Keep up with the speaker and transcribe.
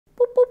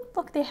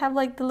Look, they have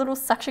like the little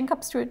suction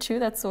cups to it too.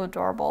 That's so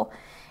adorable.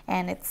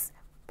 And it's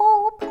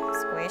boop,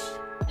 squish.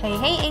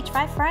 Hey,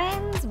 H5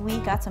 friends, we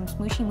got some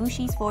Smooshy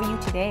Mushies for you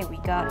today. We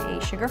got a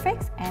sugar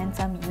fix and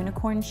some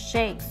unicorn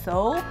shake.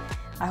 So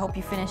I hope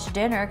you finished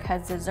dinner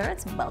because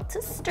dessert's about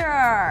to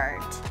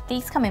start.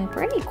 These come in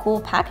pretty cool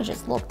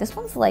packages. Look, this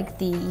one's like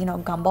the,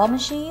 gumball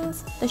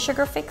machines, the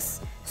sugar fix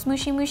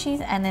Smooshy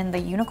Mushies, and then the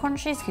unicorn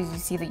shakes because you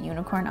see the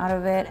unicorn out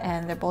of it,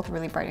 and they're both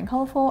really bright and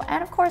colorful.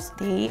 And of course,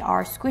 they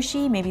are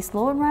squishy, maybe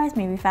slow and rise,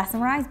 maybe fast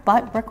and rise,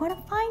 but we're going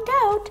to find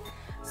out.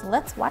 So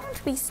why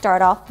don't we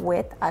start off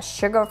with a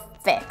sugar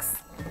fix.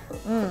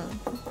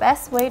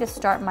 Best way to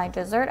start my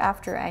dessert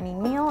after any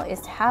meal is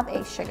to have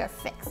a sugar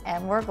fix.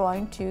 And we're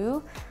going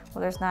to,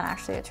 well, there's not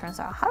actually a turn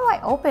out. How do I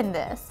open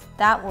this?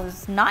 That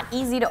was not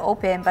easy to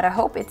open, but I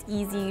hope it's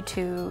easy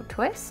to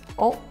twist.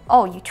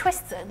 Oh, you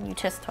twist it, you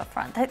twist to the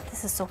front.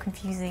 This is so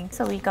confusing.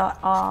 So we got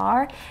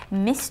our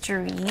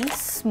mystery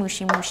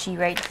Smooshy Mushy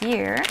right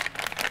here.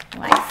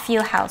 I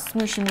feel how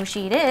Smooshy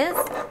Mushy it is.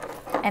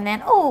 And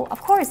then, oh,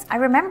 of course, I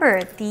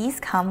remember these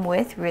come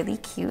with really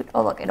cute,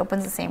 oh look, it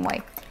opens the same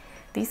way.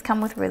 These come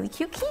with really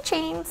cute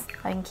keychains.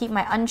 I can keep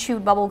my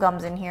unchewed bubble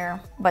gums in here,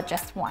 but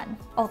just one.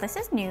 Oh, this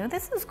is new,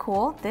 this is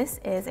cool.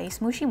 This is a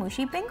Smooshy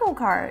Mushy bingo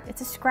card.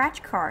 It's a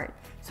scratch card.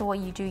 So what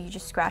you do, you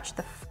just scratch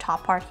the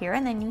top part here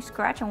and then you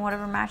scratch on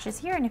whatever matches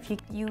here, and if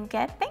you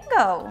get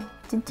bingo.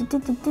 Dun, dun,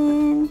 dun, dun,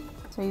 dun.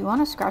 So you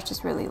wanna scratch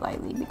this really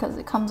lightly because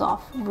it comes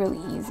off really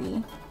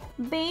easy.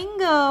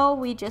 Bingo!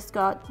 We just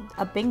got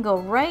a bingo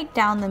right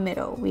down the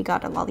middle. We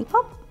got a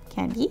lollipop,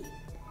 candy,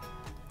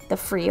 the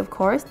free, of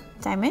course,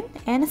 diamond,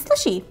 and a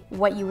slushie.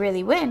 What you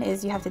really win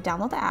is you have to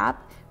download the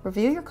app,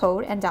 reveal your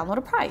code, and download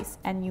a prize,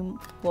 and you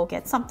will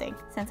get something.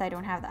 Since I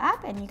don't have the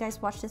app and you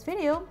guys watch this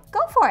video,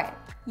 go for it.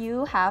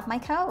 You have my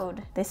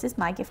code. This is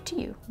my gift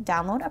to you.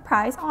 Download a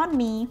prize on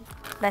me.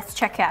 Let's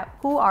check out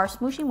who our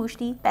Smooshy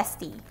Mushy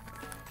bestie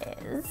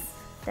is.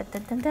 Dun,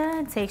 dun, dun,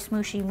 dun. Say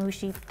Smooshy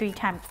Mushy 3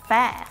 times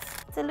fast.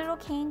 It's a little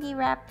candy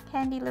wrap,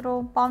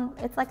 little bon.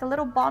 It's like a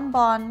little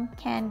bonbon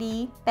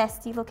candy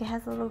bestie. Look, it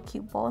has a little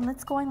cute bowl, and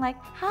it's going like,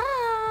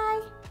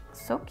 hi.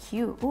 So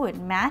cute. Ooh, it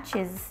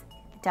matches.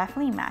 It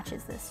definitely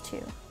matches this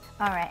too.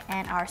 All right,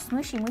 and our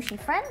Smooshy Mushy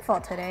friend for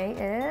today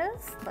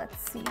is,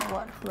 let's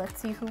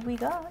see who we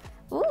got.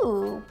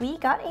 Ooh, we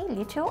got a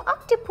little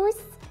octopus.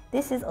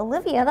 This is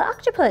Olivia the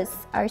octopus,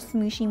 our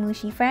Smooshy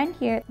Mushy friend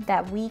here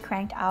that we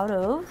cranked out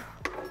of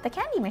the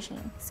candy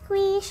machine.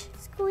 Squish,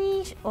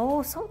 squish.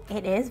 Oh, so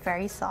it is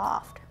very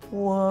soft.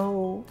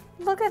 Whoa.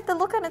 Look at the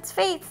look on its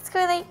face. It's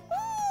going like,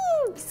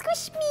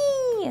 squish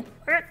me.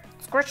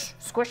 Squish,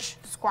 squish,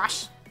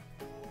 squash.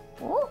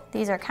 Oh,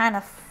 these are kind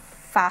of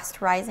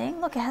fast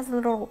rising. Look, it has a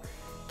little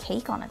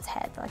cake on its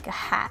head, like a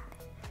hat.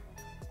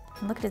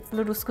 And look at its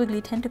little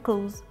squiggly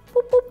tentacles.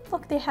 Boop, boop.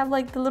 Look, they have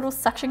like the little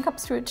suction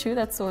cups to it too.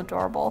 That's so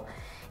adorable.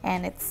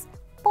 And it's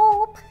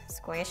boop,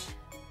 squish.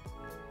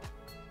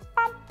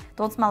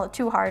 Don't smell it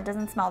too hard, it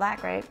doesn't smell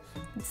that great.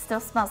 It still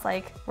smells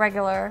like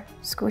regular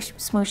squish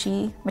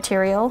smooshy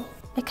material.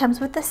 It comes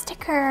with a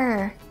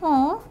sticker.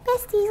 Oh,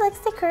 besties like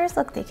stickers.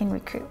 Look,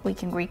 we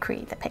can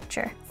recreate the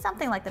picture.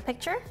 Something like the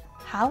picture.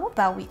 How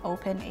about we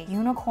open a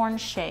unicorn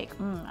shake?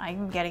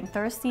 I'm getting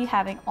thirsty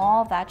having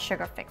all that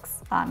sugar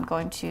fix. I'm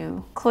going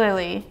to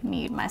clearly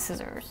need my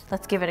scissors.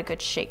 Let's give it a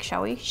good shake,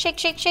 shall we? Shake,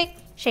 shake, shake.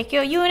 Shake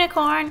your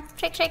unicorn.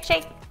 Shake, shake,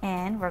 shake.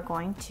 And we're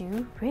going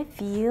to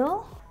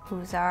reveal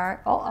who's our,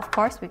 oh, of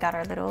course, we got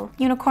our little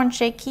unicorn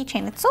shake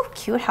keychain. It's so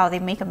cute how they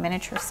make a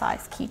miniature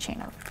size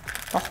keychain of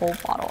the whole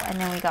bottle. And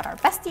then we got our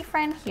bestie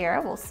friend here,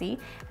 we'll see.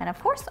 And of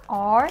course,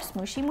 our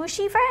Smooshy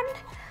Mushy friend.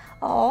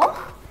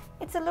 Oh,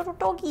 it's a little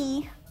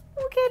doggy.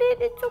 Look at it,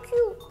 it's so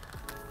cute.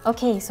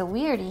 Okay, so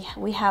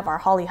we have our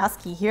Holly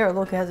Husky here.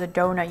 Look, it has a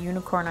donut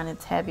unicorn on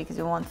its head because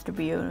it wants to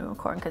be a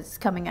unicorn because it's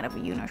coming out of a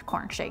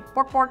unicorn shake.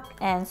 Bork, bork.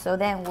 And so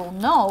then we'll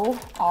know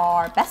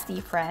our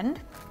bestie friend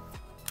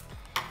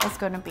is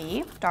gonna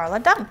be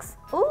Darla Dunks.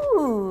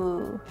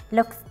 Ooh,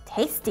 looks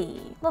tasty.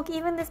 Look,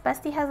 even this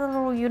bestie has a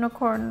little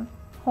unicorn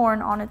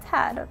horn on its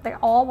head. They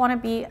all wanna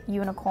be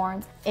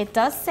unicorns. It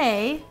does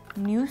say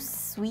new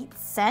sweet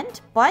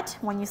scent, but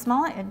when you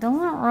smell it, it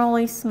doesn't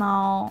really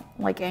smell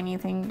like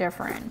anything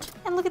different.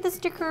 And look at the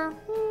sticker.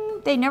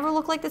 They never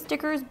look like the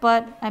stickers,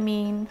 but I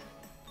mean,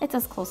 it's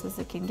as close as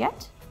it can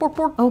get. Bork,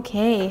 bork.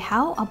 Okay,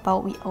 how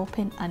about we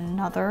open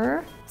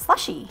another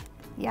slushie?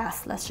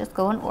 Yes, let's just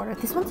go in order.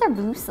 This one's our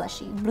blue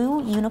slushie,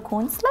 blue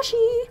unicorn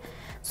slushie.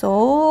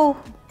 So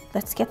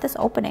let's get this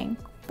opening.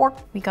 Bork.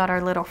 We got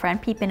our little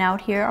friend peeping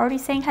out here, already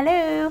saying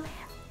hello.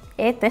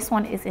 This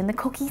one is in the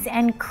cookies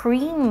and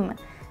cream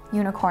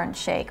unicorn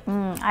shake.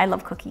 I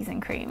love cookies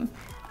and cream.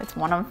 It's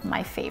one of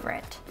my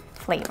favorite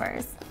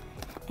flavors.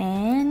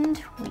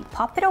 And we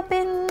pop it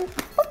open.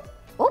 Boop.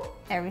 Oh,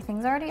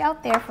 everything's already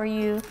out there for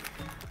you.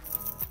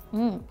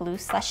 Blue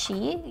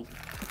slushie.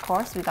 Of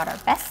course, we got our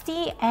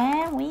bestie,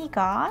 and we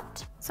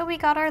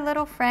got our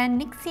little friend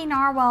Nixie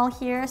Narwhal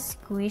here.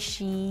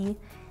 Squishy,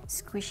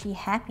 squishy,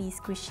 happy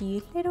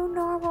squishy little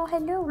narwhal.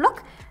 Hello.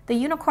 Look, the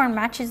unicorn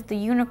matches the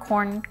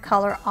unicorn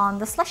color on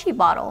the slushie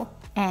bottle.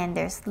 And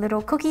there's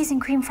little cookies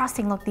and cream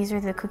frosting. Look, these are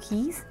the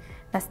cookies.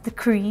 That's the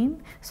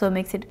cream, so it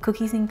makes it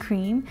cookies and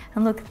cream.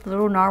 And look, the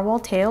little narwhal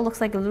tail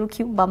looks like a little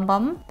cute bum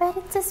bum. But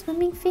it's a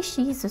swimming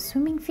fishy. It's a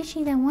swimming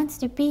fishy that wants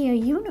to be a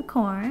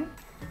unicorn.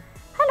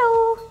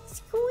 Hello,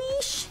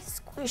 squish,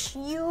 squish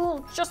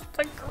you, just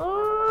like,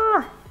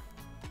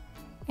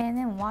 and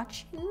then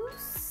watch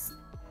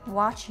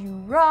you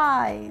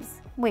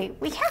rise. Wait,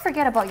 we can't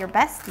forget about your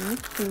bestie,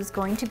 who's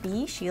going to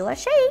be Sheila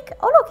Shake.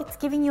 Oh look, it's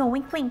giving you a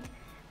wink wink.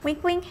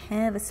 Wink wink,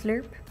 have a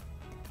slurp.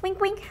 Wink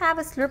wink, have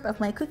a slurp of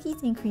my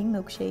cookies and cream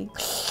milkshake.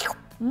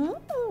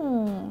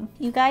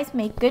 You guys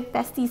make good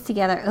besties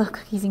together. Ugh,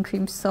 cookies and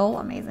cream, so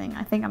amazing.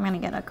 I think I'm gonna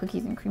get a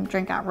cookies and cream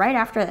drink out right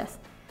after this.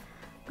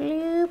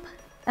 Bloop.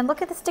 And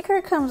look at the sticker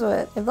it comes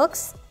with. It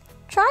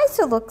tries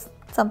to look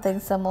something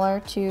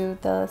similar to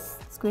the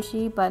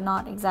squishy, but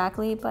not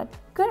exactly, but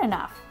good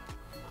enough.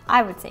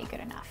 I would say good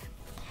enough.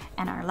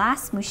 And our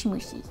last Smooshy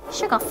Mushy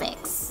sugar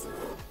fix.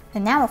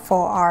 And now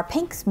for our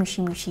pink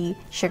Smooshy Mushy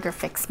sugar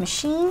fix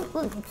machine.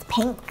 Ooh, it's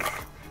pink.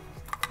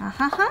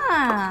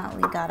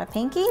 We got a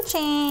pinky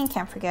chain.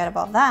 Can't forget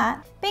about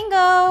that.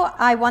 Bingo!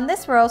 I won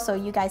this row, so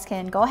you guys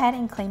can go ahead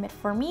and claim it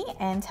for me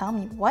and tell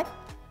me what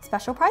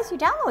special prize you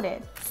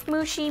downloaded.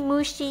 Smooshy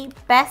Mushy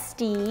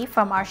bestie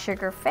from our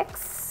sugar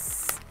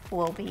fix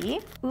will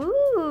be,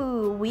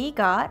 ooh, we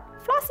got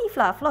Flossy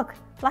Fluff. Look,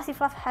 Flossy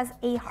Fluff has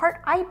a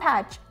heart eye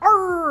patch.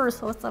 Arr,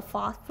 so it's a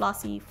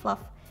Flossy Fluff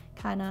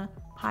kind of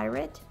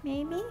pirate,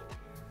 maybe?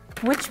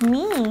 Which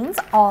means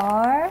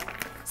our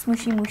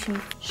Smooshy Mushy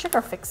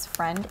sugar fix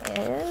friend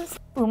is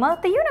Uma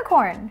the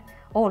unicorn.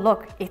 Oh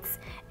look, it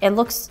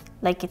looks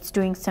like it's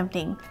doing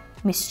something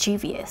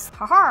mischievous.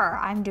 Haha,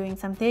 I'm doing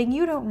something,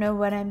 you don't know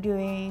what I'm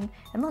doing.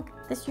 And look,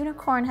 this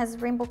unicorn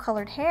has rainbow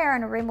colored hair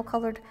and a rainbow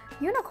colored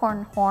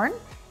unicorn horn.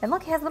 And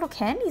look, it has little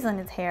candies on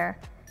its hair.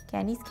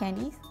 Candies,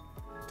 candies,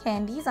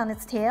 candies on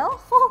its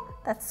tail. Oh,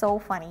 that's so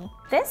funny.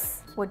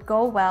 This would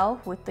go well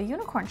with the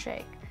unicorn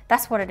shake.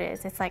 That's what it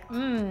is. It's like,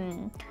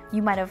 you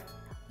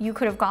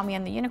could have got me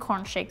on the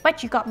unicorn shake,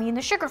 but you got me in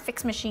the sugar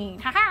fix machine.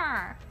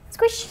 Haha.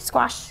 Squish,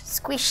 squash,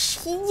 squish,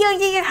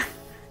 yeah.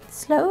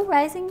 Slow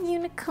rising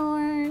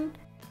unicorn.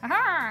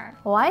 Aha!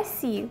 Oh, I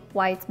see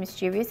why it's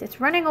mischievous.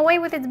 It's running away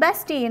with its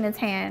bestie in its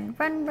hand.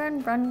 Run,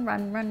 run, run,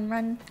 run, run,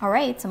 run. All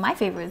right, so my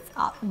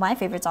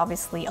favorite's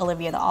obviously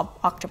Olivia the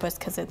octopus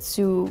because it's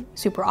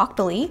super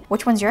octoly.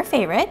 Which one's your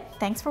favorite?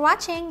 Thanks for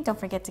watching. Don't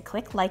forget to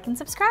click like and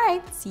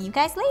subscribe. See you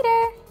guys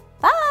later.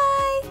 Bye!